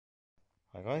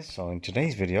Hi guys, so in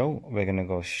today's video we're going to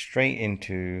go straight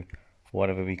into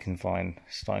whatever we can find.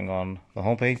 Starting on the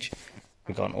homepage,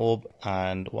 we got an orb,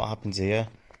 and what happens here,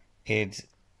 it's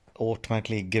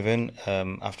automatically given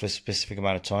after a specific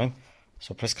amount of time.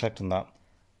 So press collect on that.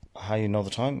 How you know the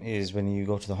time is when you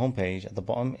go to the homepage, at the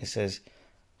bottom it says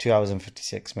 2 hours and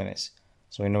 56 minutes.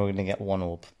 So we know we're going to get one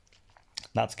orb.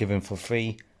 That's given for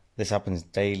free. This happens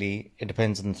daily. It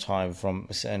depends on the time from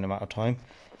a certain amount of time.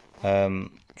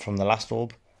 From the last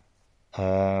orb,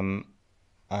 and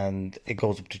it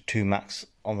goes up to 2 max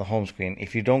on the home screen.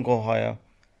 If you don't go higher,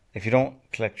 if you don't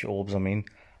collect your orbs,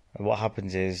 what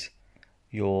happens is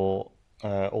your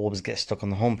orbs get stuck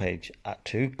on the home page at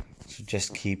 2, so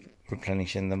just keep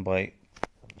replenishing them by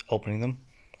opening them.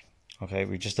 Okay,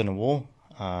 we've just done a wall,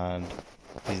 and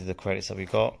these are the credits that we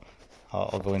got.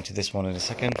 I'll go into this one in a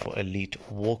second for elite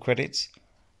war credits.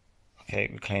 Okay,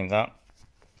 we claim that.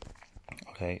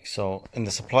 Okay, so in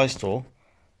the supply store,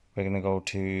 we're going to go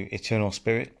to Eternal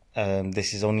Spirit.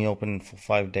 This is only open for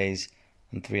 5 days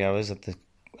and 3 hours at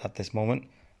this moment.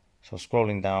 So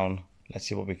scrolling down, let's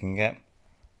see what we can get.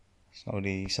 It's not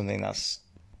really something that's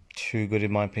too good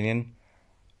in my opinion.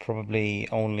 Probably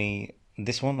only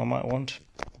this one I might want,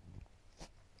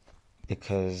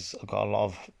 because I've got a lot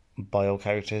of bio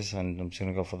characters and I'm just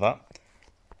going to go for that.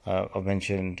 I've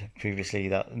mentioned previously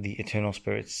that the Eternal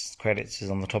Spirits credits is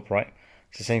on the top right.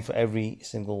 It's the same for every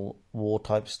single war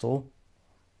type store.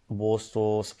 War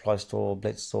store, supply store,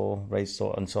 blitz store, raid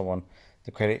store, and so on.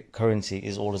 The credit currency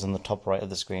is always on the top right of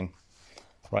the screen,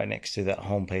 right next to that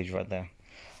home page right there.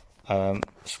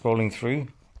 Scrolling through,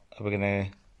 we're going to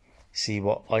see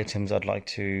what items I'd like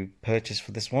to purchase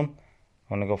for this one.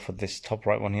 I'm going to go for this top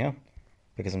right one here,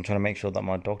 because I'm trying to make sure that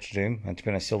my Doctor Doom, and to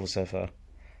be honest, Silver Surfer,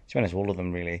 to be honest, all of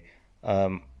them really,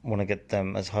 want to get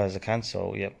them as high as I can.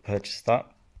 So yeah, purchase that.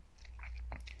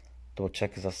 Double check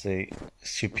because that's the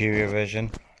superior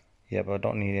version. Yeah, but I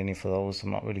don't need any for those.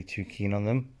 I'm not really too keen on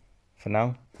them for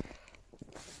now.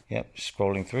 Yep,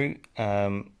 scrolling through.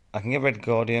 I can get Red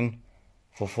Guardian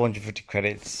for 450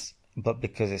 credits, but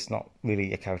because it's not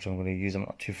really a character I'm going to use, I'm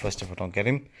not too fussed if I don't get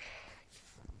him.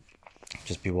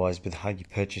 Just be wise with how you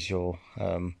purchase your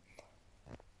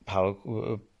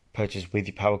purchase with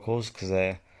your power cores, because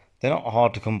they're not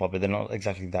hard to come by, but they're not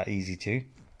exactly that easy to.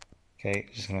 Okay,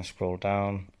 just gonna scroll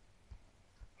down.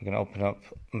 We're going to open up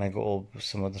Mega Orb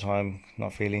some other time,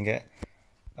 not feeling it.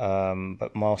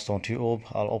 But Milestone 2 Orb,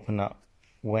 I'll open that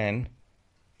when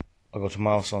I go to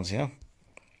Milestones here.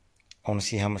 I want to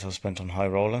see how much I've spent on High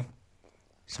Roller.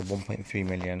 So 1.3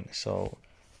 million. So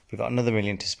we've got another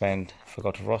million to spend. If I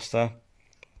go to roster,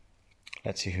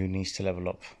 let's see who needs to level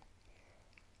up.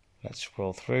 Let's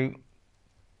scroll through.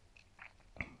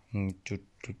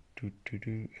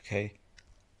 Okay.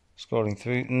 Scrolling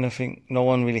through, no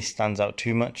one really stands out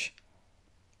too much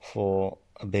for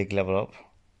a big level up,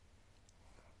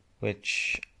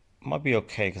 which might be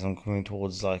okay because I'm coming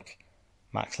towards like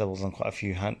max levels on quite a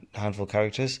few handful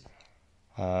characters.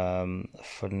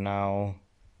 For now,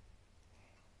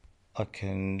 I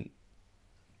can.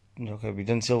 Okay, we've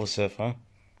done Silver Surfer.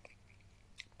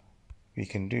 We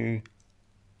can do.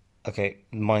 Okay,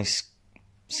 my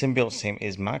Symbiotes team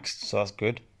is maxed, so that's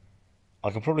good. I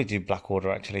could probably do Black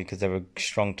Order actually, because they're a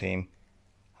strong team.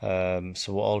 So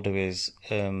what I'll do is,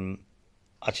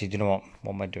 actually, do you know what?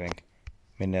 What am I doing?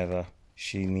 Minnerva,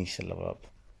 she needs to level up,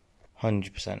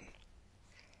 100%.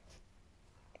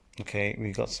 Okay,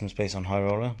 we got some space on High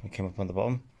Roller. We came up on the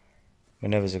bottom.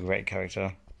 Minerva's a great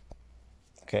character.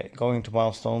 Okay, going to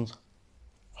milestones.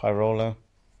 High Roller.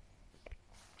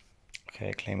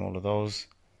 Okay, claim all of those.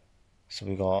 So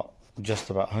we got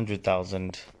just about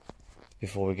 100,000.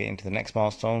 Before we get into the next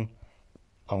milestone,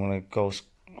 I'm going to go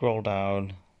scroll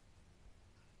down,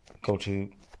 go to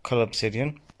Color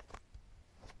Obsidian,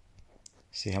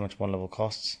 see how much one level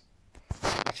costs.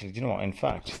 Actually, do you know what? In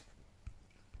fact,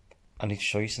 I need to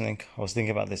show you something. I was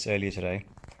thinking about this earlier today.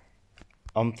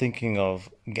 I'm thinking of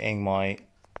getting my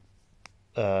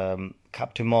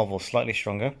Captain Marvel slightly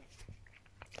stronger.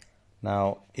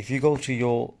 Now, if you go to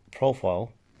your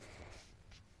profile,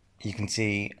 you can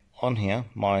see on here,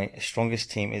 my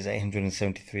strongest team is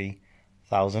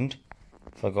 873,000.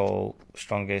 If I go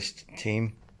strongest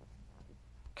team,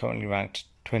 currently ranked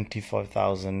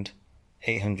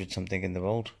 25,800 something in the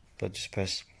world, but just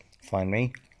press find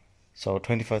me. So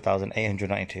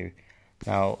 25,892.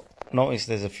 Now, notice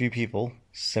there's a few people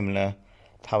similar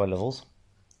power levels,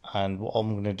 and what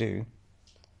I'm going to do,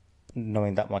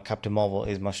 knowing that my Captain Marvel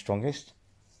is my strongest,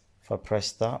 if I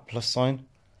press that plus sign,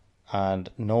 and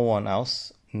no one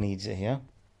else needs it here,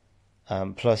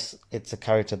 plus it's a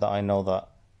character that I know that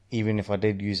even if I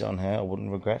did use it on her I wouldn't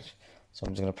regret, so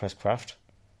I'm just going to press craft.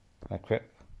 I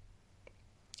crip.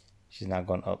 She's now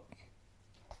gone up.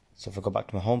 So if I go back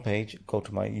to my home page, go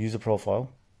to my user profile,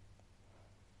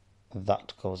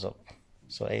 that goes up.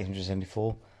 So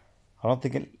 874. I don't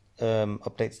think it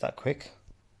updates that quick,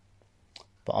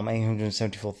 but I'm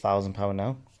 874,000 power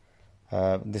now.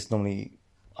 This normally,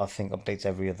 I think, updates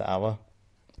every other hour.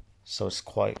 So it's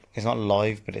not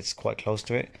live, but it's quite close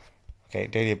to it. Okay,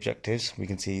 daily objectives. We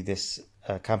can see this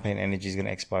campaign energy is going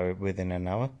to expire within an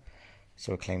hour.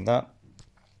 So we'll claim that.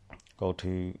 Go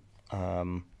to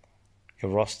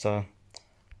your roster.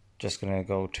 Just going to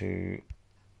go to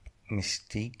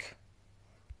Mystique.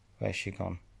 Where's she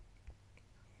gone?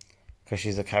 Because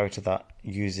she's a character that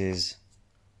uses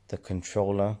the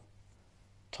controller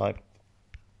type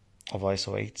of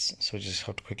ISO 8s. So we just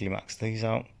have to quickly max these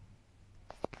out.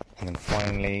 And then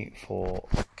finally, for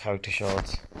character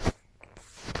shards,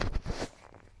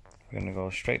 we're going to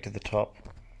go straight to the top.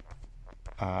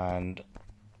 And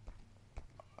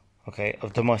okay,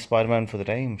 I've done my Spider-Man for the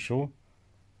day, I'm sure.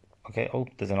 Okay, oh,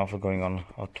 there's an offer going on.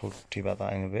 I'll talk to you about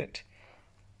that in a bit.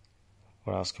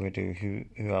 What else can we do? Who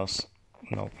else?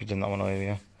 No, we've done that one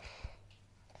earlier.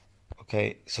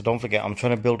 Okay, so don't forget, I'm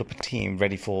trying to build up a team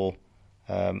ready for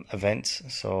events.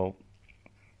 So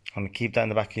I'm gonna keep that in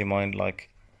the back of your mind. Like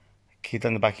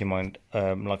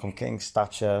I'm getting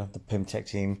Stature, the Pim Tech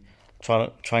team,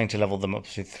 trying to level them up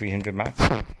to 300 max,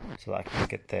 so that I can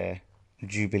get their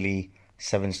Jubilee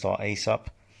 7-star ASAP.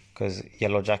 Because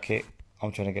Yellow Jacket,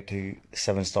 I'm trying to get to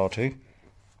 7-star too.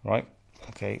 Right?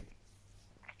 Okay.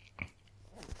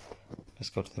 Let's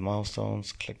go to the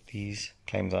milestones, click these,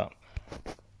 claim that.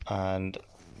 And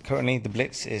currently the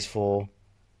blitz is for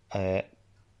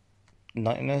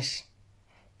Nightiness.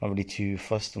 Not really too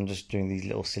fussed, I'm just doing these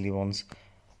little silly ones.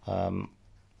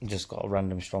 Just got a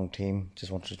random strong team,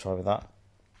 just wanted to try with that.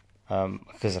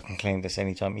 Because I can claim this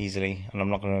anytime easily, and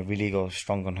I'm not going to really go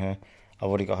strong on her. I've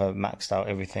already got her maxed out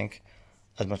everything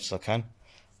as much as I can.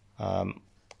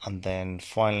 And then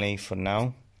finally, for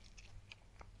now,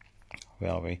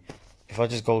 where are we? If I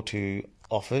just go to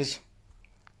offers,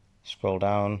 scroll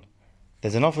down,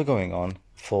 there's an offer going on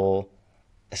for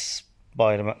a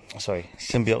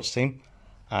Symbiotes team,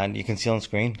 and you can see on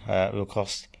screen it will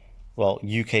cost, well,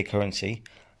 UK currency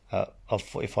of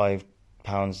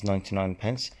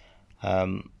 £45.99.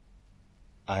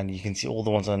 And you can see all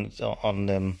the ones on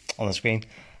the screen.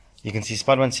 You can see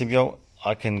Spider-Man Symbiote.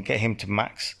 I can get him to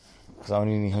max because I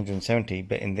only need 170,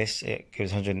 but in this it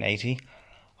gives 180.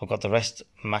 I've got the rest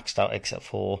maxed out except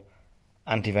for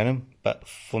Anti-Venom, but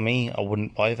for me, I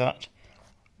wouldn't buy that.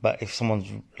 But if someone's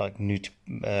like new to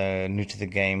the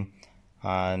game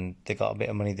and they got a bit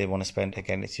of money they want to spend,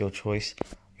 again, it's your choice,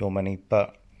 your money.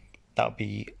 But that would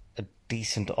be a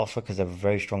decent offer because they're a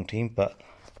very strong team. But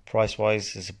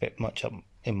price-wise, it's a bit much up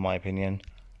in my opinion.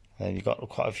 You've got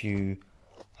quite a few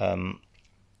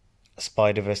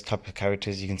Spider-Verse type of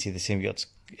characters. You can see the symbiotes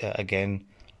again.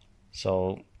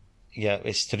 So yeah,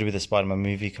 it's to do with the Spider-Man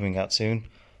movie coming out soon.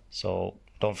 So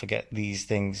don't forget these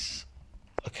things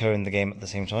occur in the game at the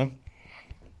same time.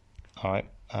 Alright,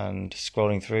 and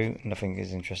scrolling through, nothing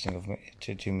is interesting of me,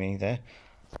 to me there.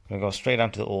 I'm going to go straight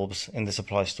down to the orbs in the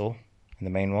supply store, in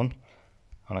the main one.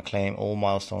 And I claim all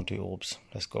milestone 2 orbs.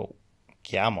 Let's go.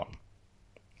 Gammon.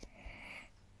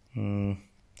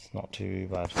 It's not too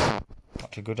bad.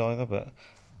 Not too good either, but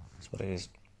that's what it is.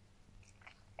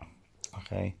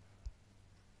 Okay.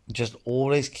 Just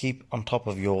always keep on top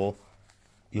of your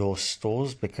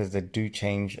stores because they do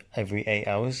change every 8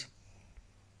 hours.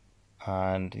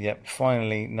 And yep,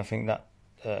 finally nothing that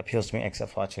appeals to me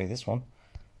except for actually this one.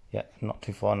 Yeah, not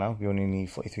too far now. We only need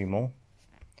 43 more.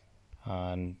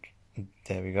 And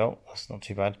there we go. That's not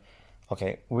too bad.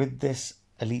 Okay, with this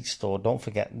elite store, don't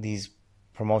forget these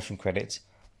promotion credits.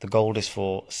 The gold is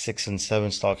for 6 and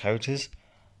 7-star characters.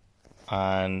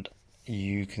 And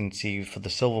you can see for the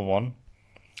silver one,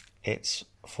 it's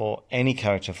for any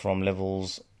character from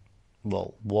levels,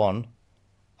 well, 1,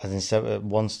 as in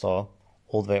 1 star,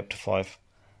 all the way up to 5.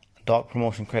 Dark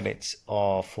promotion credits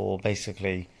are for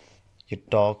basically your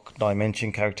Dark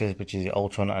Dimension characters, which is your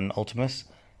Ultron and Ultimus.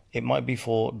 It might be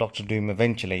for Doctor Doom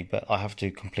eventually, but I have to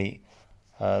complete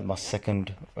my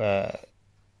second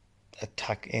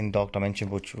attack in Dark Dimension,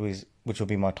 which will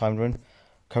be my timed run.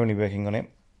 Currently working on it.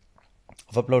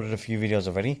 I've uploaded a few videos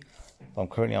already. I'm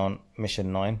currently on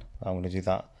mission 9. I'm going to do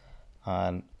that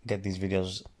and get these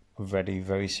videos ready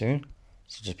very soon.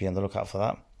 So just be on the lookout for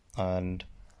that. And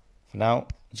for now, I'm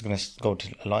just going to go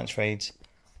to Alliance raids.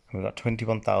 We've got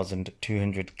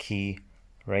 21,200 key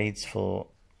raids for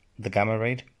the Gamma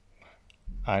raid.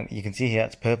 And you can see here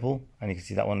it's purple, and you can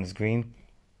see that one is green.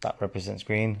 That represents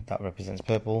green, that represents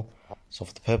purple. So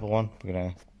for the purple one, we're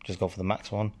going to just go for the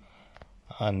max one.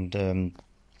 And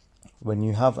when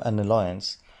you have an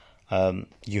alliance,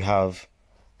 you have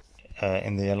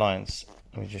in the alliance,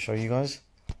 let me just show you guys,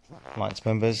 alliance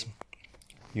members,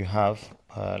 you have,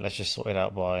 let's just sort it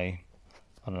out by,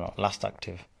 I don't know, last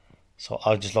active. So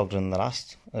I just logged in the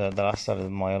last out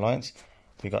of my alliance.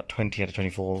 We got 20 out of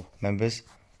 24 members.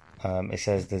 It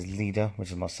says there's leader,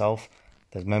 which is myself,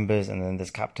 there's members, and then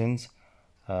there's captains.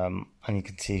 And you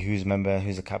can see who's a member,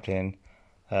 who's a captain.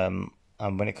 And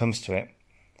when it comes to it,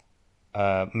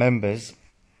 members,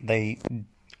 they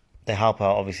help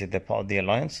out, obviously they're part of the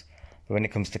alliance. But when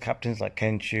it comes to captains like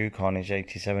Kenshu, Carnage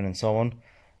 87 and so on,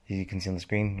 you can see on the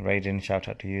screen, Raiden, shout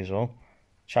out to you as well.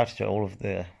 Shout out to all of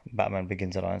the Batman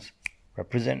Begins Alliance.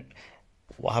 Represent.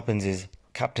 What happens is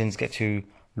captains get to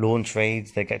launch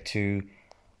raids, they get to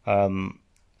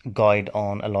guide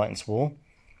on Alliance War.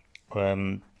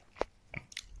 When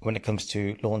it comes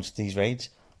to launch these raids,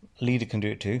 leader can do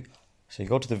it too. So you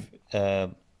go to the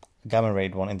Gamma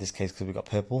Raid one in this case because we got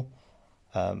purple.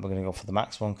 We're going to go for the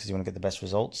max one because you want to get the best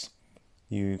results.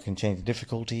 You can change the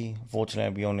difficulty.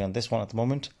 Fortunately, we're only on this one at the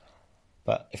moment.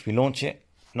 But if we launch it,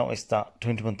 notice that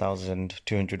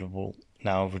 21,200 will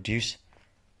now reduce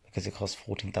because it costs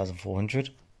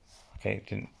 14,400.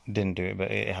 Okay, didn't do it, but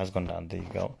it has gone down. There you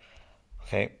go.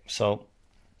 Okay, so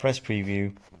press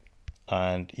preview,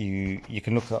 and you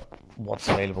can look at what's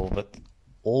available. But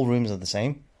all rooms are the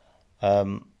same.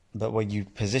 But when you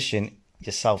position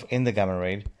yourself in the Gamma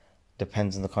Raid,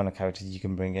 depends on the kind of characters you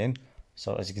can bring in.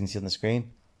 So as you can see on the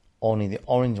screen, only the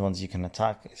orange ones you can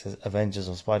attack. It says Avengers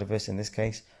or Spider-Verse in this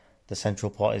case. The central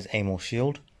part is aim or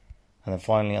shield. And then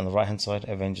finally on the right hand side,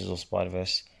 Avengers or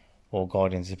Spider-Verse or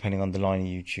Guardians, depending on the line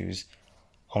you choose.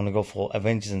 I'm going to go for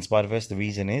Avengers and Spider-Verse. The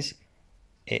reason is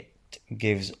it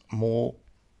gives more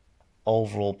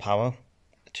overall power,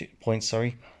 points,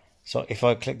 sorry. So if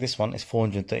I click this one, it's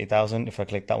 430,000. If I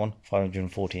click that one,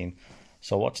 514.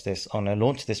 So watch this. I'm going to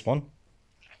launch this one.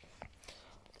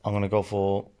 I'm going to go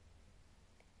for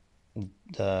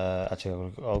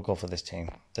actually I'll go for this team,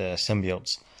 the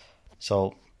Symbiotes.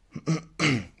 So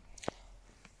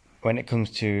when it comes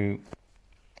to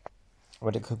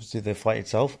the fight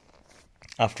itself,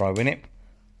 after I win it,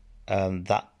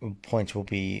 that point will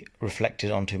be reflected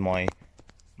onto my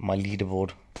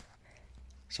leaderboard.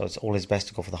 So it's always best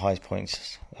to go for the highest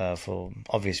points for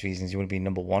obvious reasons. You want to be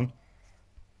number one,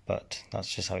 but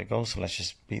that's just how it goes. So let's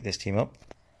just beat this team up.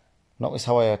 Notice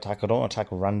how I attack. I don't attack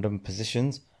random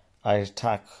positions. I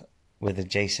attack with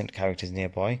adjacent characters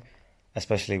nearby,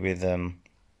 especially with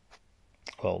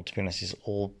well, to be honest, it's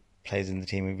all players in the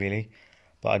team really,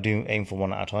 but I do aim for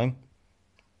one at a time.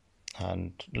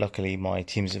 And luckily my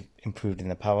teams have improved in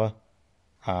their power,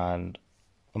 and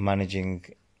managing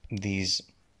these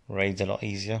raids a lot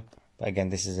easier. But again,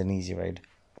 this is an easy raid,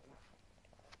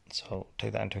 so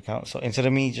take that into account. So instead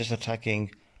of me just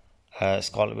attacking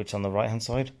Scarlet Witch on the right hand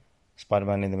side,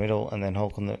 Spider-Man in the middle, and then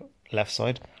Hulk on the left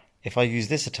side, if I use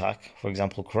this attack, for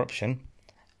example Corruption,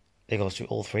 it goes to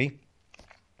all three.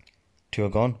 Two are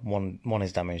gone, one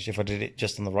is damaged. If I did it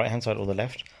just on the right hand side or the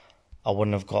left, I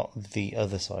wouldn't have got the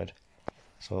other side.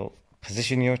 So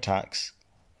position your attacks,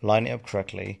 line it up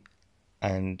correctly,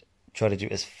 and try to do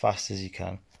it as fast as you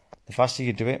can. The faster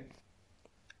you do it,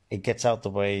 it gets out the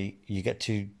way, you get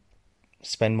to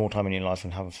spend more time in your life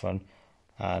and have fun,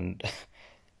 and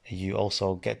you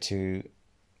also get to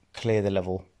clear the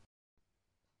level.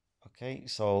 Okay,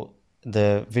 so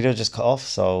the video just cut off,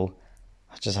 so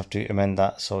I just have to amend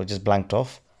that. So it just blanked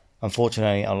off.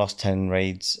 Unfortunately, I lost 10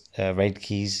 raid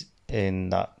keys in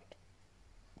that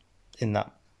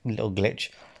little glitch.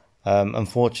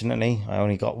 Unfortunately, I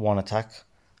only got one attack,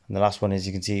 and the last one is,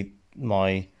 you can see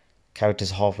my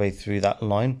character's halfway through that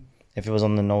line. If it was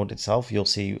on the node itself, you'll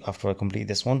see after I complete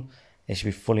this one, it should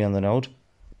be fully on the node.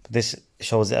 But this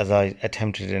shows it as I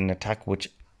attempted an attack, which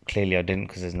clearly I didn't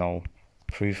because there's no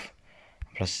proof.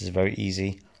 Plus, it's very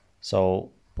easy.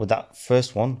 So with that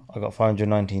first one, I got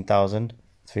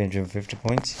 519,350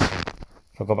 points.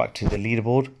 If I go back to the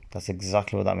leaderboard, that's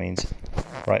exactly what that means.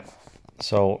 Right,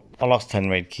 so I lost 10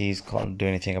 raid keys, can't do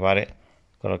anything about it.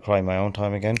 Gotta cry in my own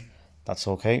time again. That's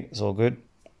okay, it's all good.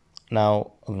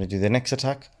 Now I'm going to do the next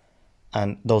attack,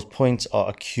 and those points are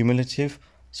accumulative.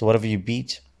 So whatever you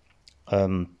beat,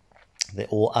 they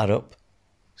all add up.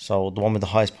 So the one with the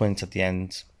highest points at the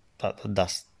end,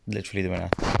 that's literally the winner.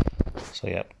 So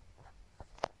yeah,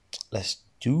 let's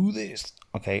do this.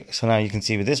 Okay, so now you can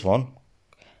see with this one,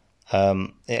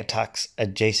 it attacks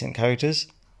adjacent characters.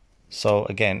 So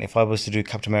again, if I was to do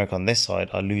Captain America on this side,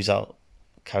 I lose out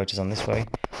characters on this way.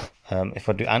 If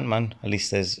I do Ant-Man, at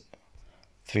least there's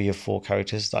 3 or 4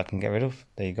 characters that I can get rid of.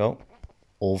 There you go,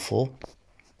 all 4.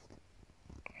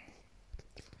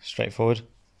 straightforward.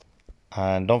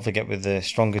 And don't forget, with the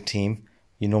stronger team,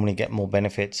 you normally get more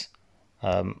benefits.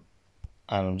 And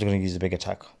I'm just going to use a big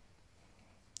attack.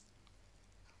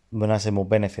 When I say more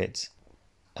benefits,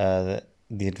 the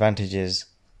advantage is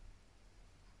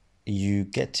you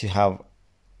get to have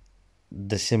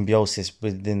the symbiosis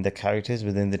within the characters,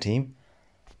 within the team.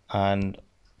 And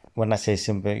when I say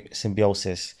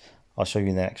symbiosis, I'll show you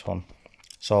in the next one.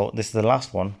 So this is the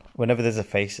last one. Whenever there's a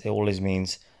face, it always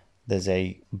means there's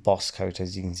a boss character,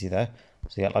 as you can see there.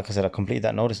 So yeah, like I said, I completed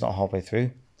that node. It's not halfway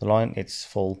through the line, it's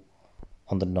full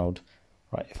on the node.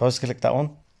 Right, if I was to click that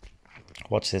one,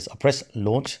 watch this. I press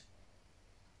launch.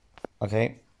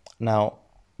 Okay, now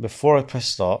before I press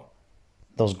start,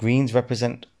 those greens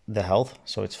represent the health,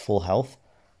 so it's full health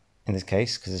in this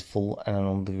case because it's full and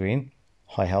on the green,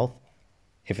 high health.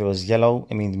 If it was yellow,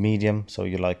 it means medium, so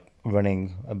you're like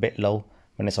running a bit low.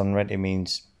 When it's on red, it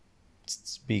means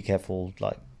be careful,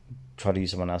 like try to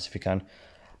use someone else if you can.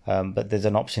 But there's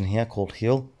an option here called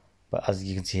heal, but as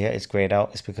you can see here, it's grayed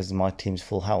out. It's because my team's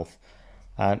full health,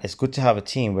 and it's good to have a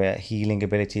team where healing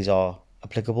abilities are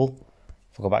applicable.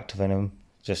 If I go back to Venom,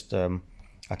 just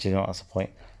actually no, that's the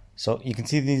point. So you can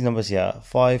see these numbers here,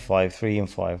 5, 5, 3, and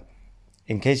 5.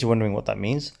 In case you're wondering what that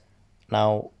means,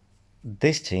 now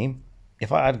this team,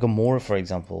 if I add Gamora, for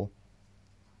example,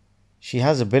 she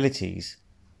has abilities,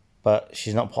 but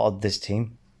she's not part of this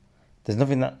team. There's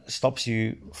nothing that stops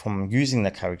you from using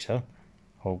the character.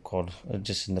 Oh god,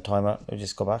 just in the timer,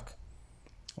 just go back.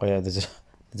 Oh yeah, there's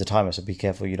a timer, so be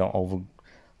careful you don't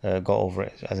go over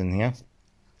it, as in here.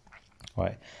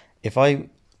 Right, if I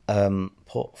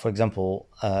put, for example,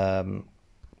 I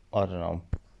don't know,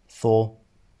 Thor,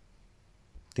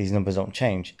 these numbers don't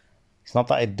change. It's not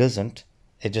that it doesn't,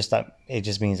 it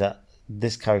just means that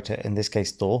this character, in this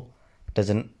case Thor,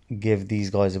 doesn't give these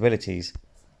guys abilities.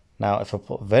 Now if I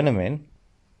put Venom in,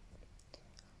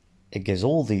 it gives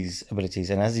all these abilities,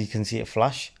 and as you can see it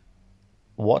flash,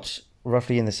 watch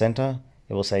roughly in the center,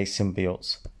 it will say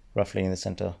Symbiotes, roughly in the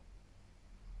center.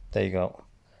 There you go.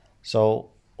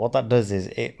 So what that does is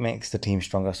it makes the team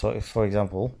stronger. So if, for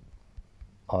example,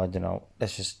 I don't know,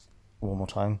 let's just one more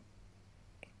time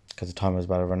because the timer is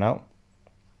about to run out.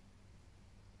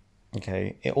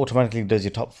 Okay, it automatically does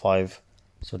your top 5.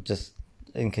 So just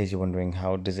in case you're wondering,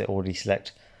 how does it already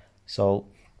select? So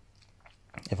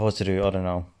if I was to do, I don't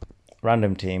know,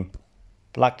 random team,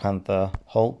 Black Panther,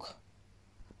 Hulk,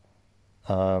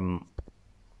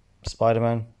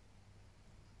 Spider-Man,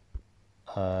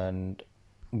 and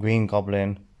Green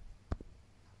Goblin,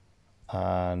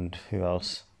 and who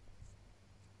else?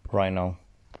 Rhino.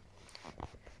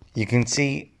 You can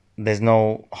see there's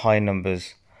no high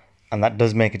numbers, and that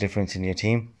does make a difference in your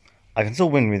team. I can still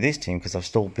win with this team because I've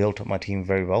still built up my team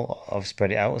very well. I've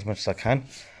spread it out as much as I can,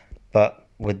 but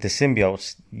with the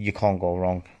symbiotes, you can't go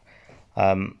wrong.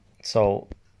 So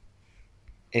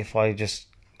if I just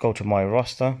go to my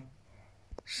roster,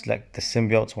 select the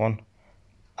symbiotes one,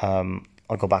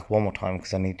 I'll go back one more time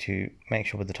because I need to make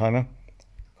sure with the timer.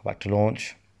 Go back to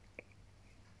launch.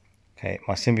 Okay,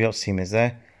 my symbiotes team is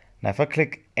there. Now if I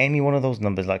click any one of those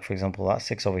numbers, like for example that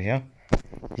 6 over here,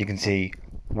 you can see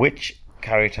which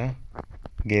character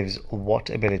gives what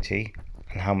ability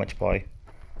and how much by.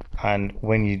 And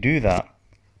when you do that,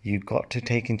 you've got to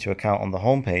take into account on the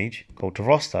home page, go to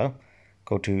roster,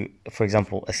 go to, for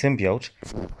example, a symbiote.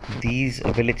 These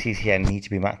abilities here need to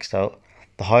be maxed out.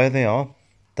 The higher they are,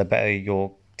 the better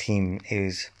your team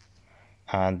is,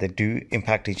 and they do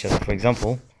impact each other. For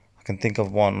example, I can think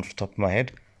of one off the top of my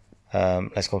head.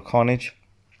 Let's go Carnage.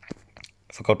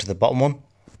 If I go to the bottom one,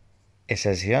 it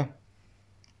says here,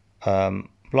 blah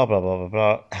blah blah blah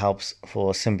blah, helps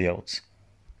for symbiotes.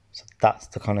 So that's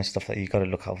the kind of stuff that you got to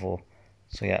look out for.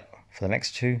 So yeah, for the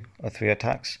next 2 or 3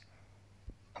 attacks,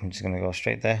 I'm just going to go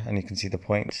straight there, and you can see the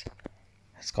points.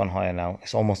 It's gone higher now.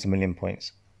 It's almost 1,000,000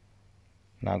 points.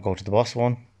 Now go to the boss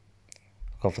one.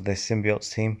 Go for this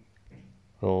symbiotes team.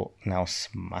 We'll now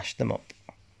smash them up.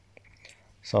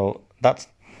 So that's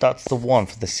the one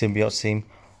for the symbiotes team.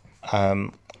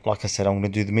 Like I said, I'm going to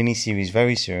do the mini series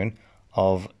very soon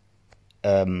of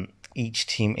each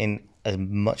team in as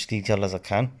much detail as I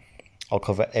can. I'll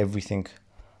cover everything,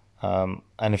 and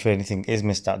if anything is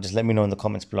missed out, just let me know in the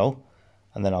comments below,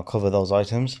 and then I'll cover those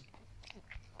items.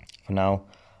 For now,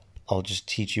 I'll just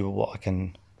teach you what I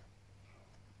can.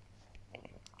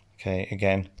 Okay,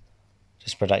 again,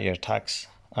 just spread out your attacks,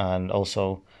 and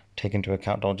also take into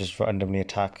account, don't just randomly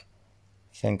attack.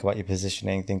 Think about your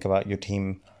positioning, think about your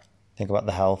team, think about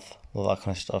the health, all that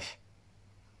kind of stuff.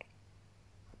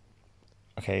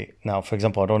 Okay, now for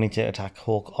example, I don't need to attack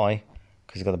Hawkeye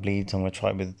because he's got the bleed, so I'm going to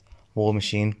try it with War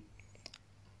Machine.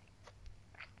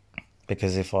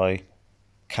 because if I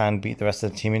can beat the rest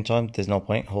of the team in time, there's no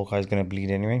point. Hawkeye's going to bleed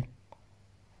anyway.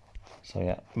 So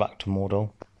yeah, back to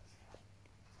Mordo.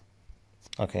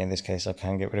 Okay, in this case I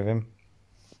can get rid of him.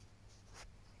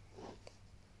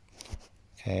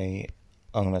 Okay,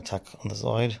 I'm going to attack on the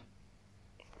side.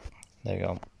 There you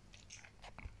go.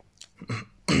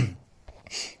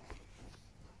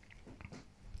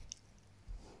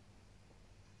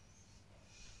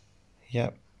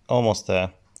 Yep, almost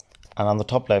there. And on the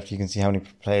top left you can see how many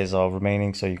players are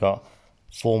remaining. So you got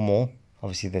 4 more.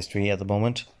 Obviously there's 3 at the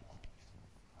moment.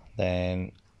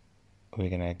 Then we're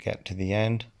going to get to the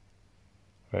end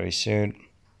very soon.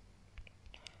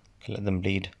 Okay, let them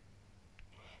bleed.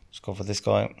 Let's go for this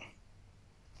guy.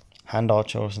 Hand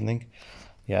Archer or something.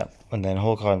 Yeah, and then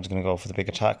Hawkeye's going to go for the big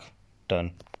attack.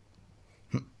 Done.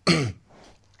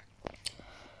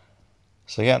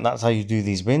 So yeah, that's how you do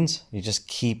these wins. You just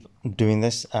keep doing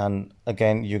this, and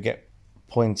again you get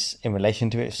points in relation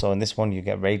to it. So in this one you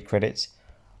get raid credits,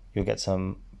 you'll get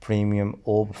some premium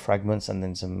orb fragments, and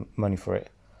then some money for it.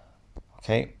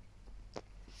 Okay.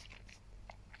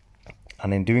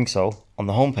 And in doing so, on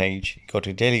the home page, you go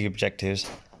to daily objectives.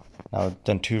 Now I've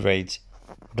done 2 raids.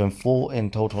 I've done 4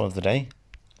 in total of the day.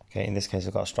 Okay, in this case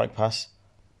I've got a strike pass.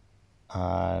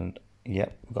 And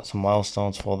yep, we've got some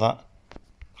milestones for that.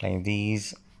 Claim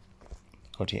these.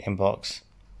 Go to your inbox.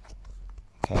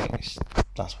 Okay,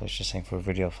 that's what it's just saying for a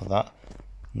video for that.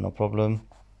 No problem.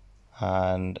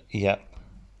 And yeah,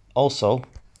 also,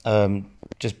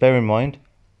 just bear in mind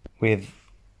with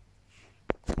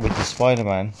the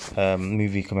Spider-Man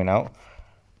movie coming out,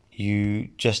 you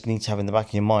just need to have in the back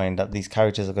of your mind that these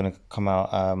characters are going to come out.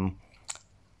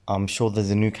 I'm sure there's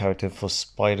a new character for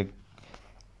Spider.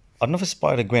 I don't know if it's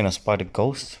Spider-Gwen or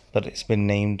Spider-Ghost, but it's been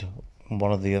named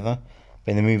one or the other.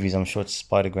 But in the movies, I'm sure it's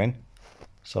Spider-Gwen.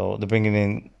 So they're bringing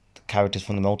in the characters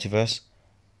from the multiverse,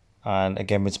 and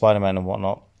again with Spider-Man and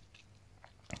whatnot.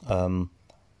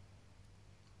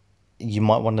 You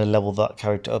might want to level that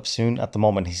character up soon. At the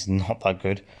moment, he's not that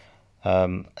good.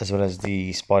 As well as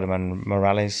the Spider-Man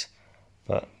Morales,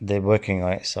 but they're working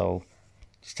on it, so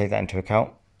just take that into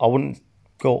account. I wouldn't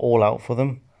go all out for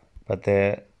them, but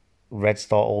their red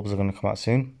star orbs are going to come out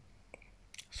soon.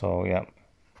 So yeah.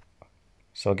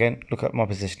 So again, look at my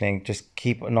positioning. Just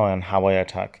keep an eye on how I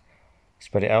attack.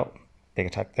 Spread it out. Big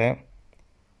attack there.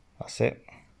 That's it.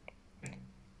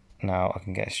 Now I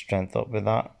can get strength up with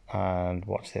that, and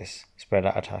watch this. Spread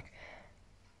out attack.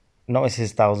 Notice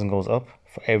his 1000 goes up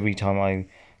for every time I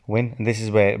win, and this is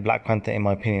where Black Panther, in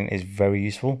my opinion, is very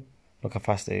useful. Look how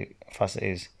fast it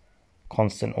is.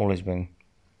 Constant, always win.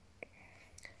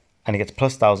 And he gets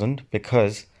plus 1000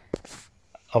 because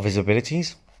of his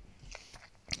abilities.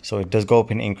 So it does go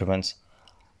up in increments.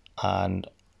 And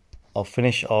I'll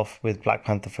finish off with Black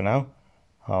Panther for now.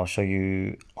 I'll show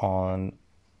you on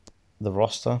the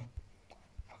roster.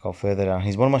 I'll go further down.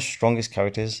 He's one of my strongest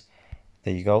characters.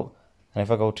 There you go. And if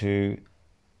I go to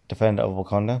Defender of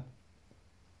Wakanda,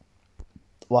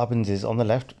 what happens is on the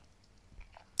left,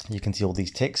 you can see all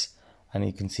these ticks, and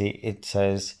you can see it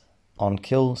says on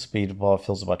kill, speed bar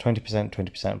fills by 20%,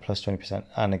 20%, plus 20%,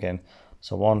 and again.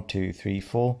 So 1, 2, 3,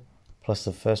 4, plus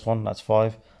the first one, that's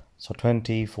 5. So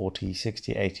 20, 40,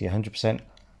 60, 80, 100%,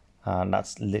 and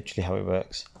that's literally how it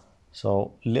works.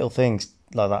 So little things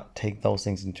like that, take those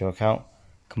things into account,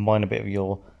 combine a bit of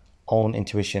your own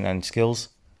intuition and skills,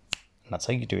 and that's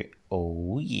how you do it.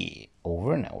 Oh yeah,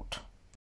 over and out.